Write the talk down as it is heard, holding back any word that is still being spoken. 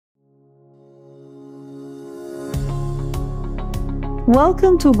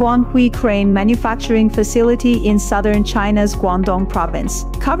Welcome to Guanhui Crane Manufacturing Facility in southern China's Guangdong province,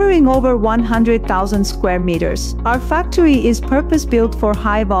 covering over 100,000 square meters. Our factory is purpose-built for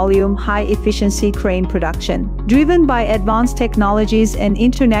high-volume, high-efficiency crane production, driven by advanced technologies and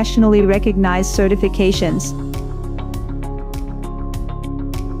internationally recognized certifications.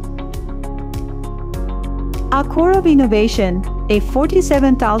 Our core of innovation, a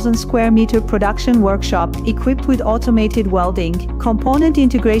 47,000 square meter production workshop equipped with automated welding, component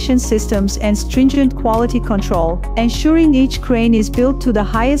integration systems and stringent quality control, ensuring each crane is built to the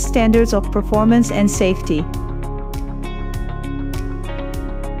highest standards of performance and safety.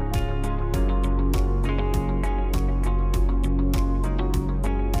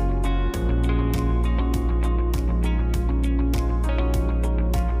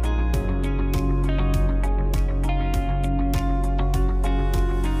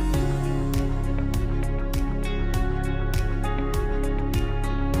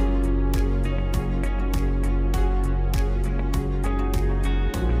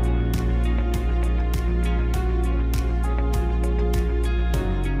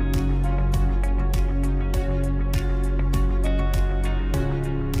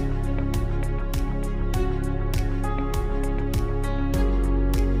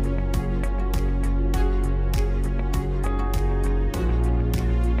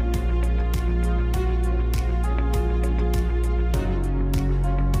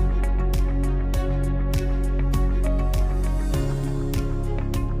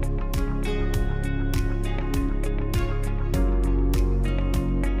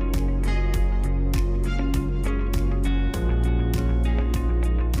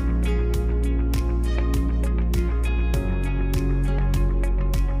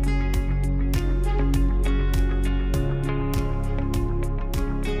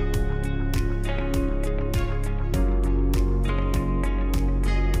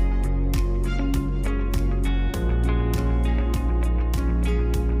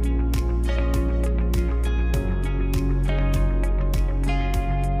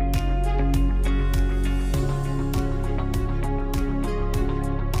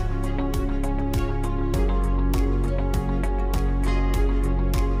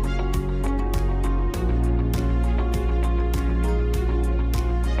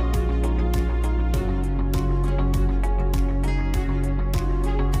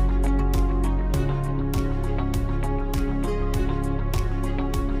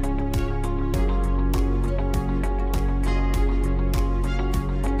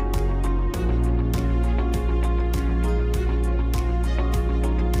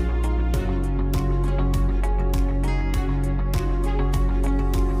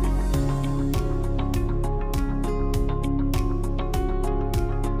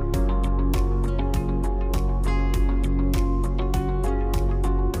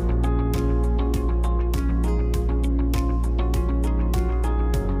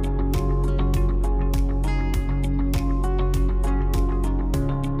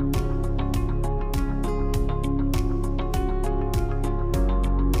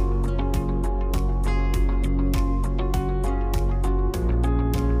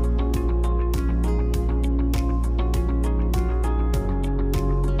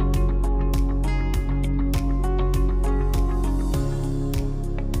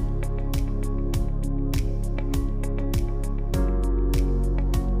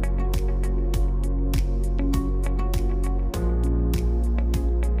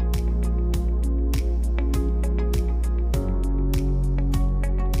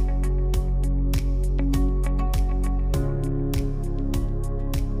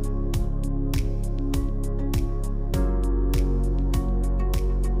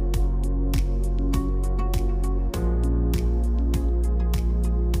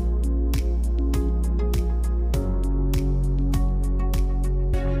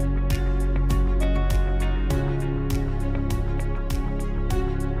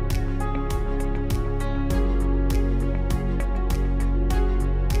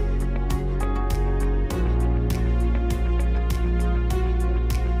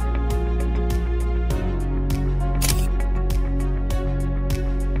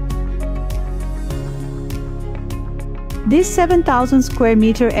 This 7,000 square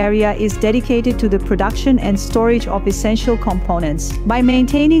meter area is dedicated to the production and storage of essential components. By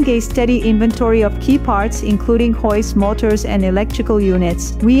maintaining a steady inventory of key parts including hoists, motors and electrical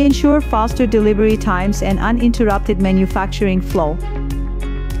units, we ensure faster delivery times and uninterrupted manufacturing flow.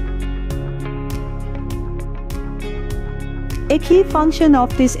 A key function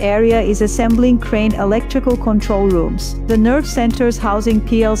of this area is assembling crane electrical control rooms, the nerve centers housing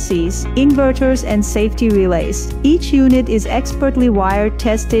PLCs, inverters and safety relays. Each unit is expertly wired,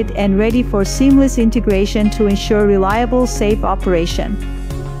 tested and ready for seamless integration to ensure reliable, safe operation.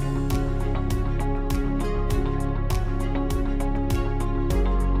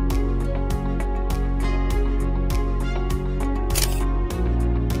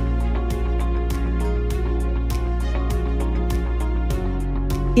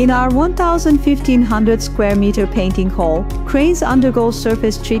 In our 1,500 square meter painting hall, cranes undergo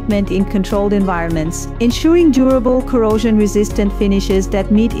surface treatment in controlled environments, ensuring durable, corrosion-resistant finishes that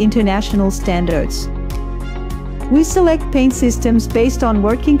meet international standards. We select paint systems based on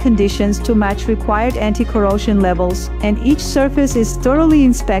working conditions to match required anti-corrosion levels, and each surface is thoroughly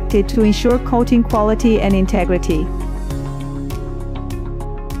inspected to ensure coating quality and integrity.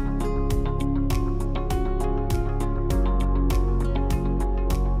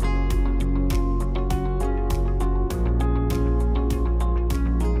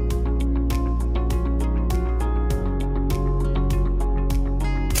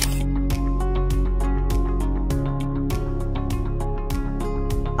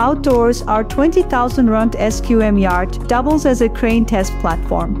 Outdoors, our 20,000 runt SQM yard doubles as a crane test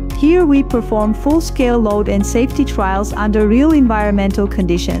platform. Here we perform full-scale load and safety trials under real environmental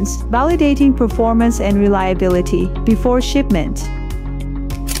conditions, validating performance and reliability before shipment.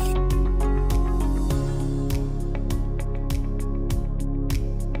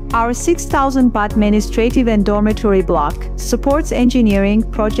 Our 6,000-baht administrative and dormitory block supports engineering,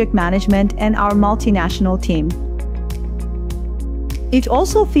 project management, and our multinational team. It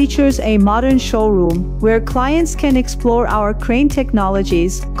also features a modern showroom where clients can explore our crane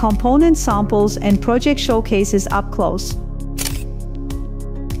technologies, component samples, and project showcases up close.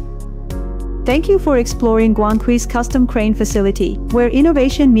 Thank you for exploring Guanhui's custom crane facility, where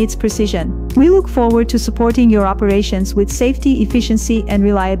innovation meets precision. We look forward to supporting your operations with safety, efficiency, and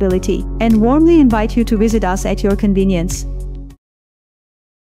reliability, and warmly invite you to visit us at your convenience.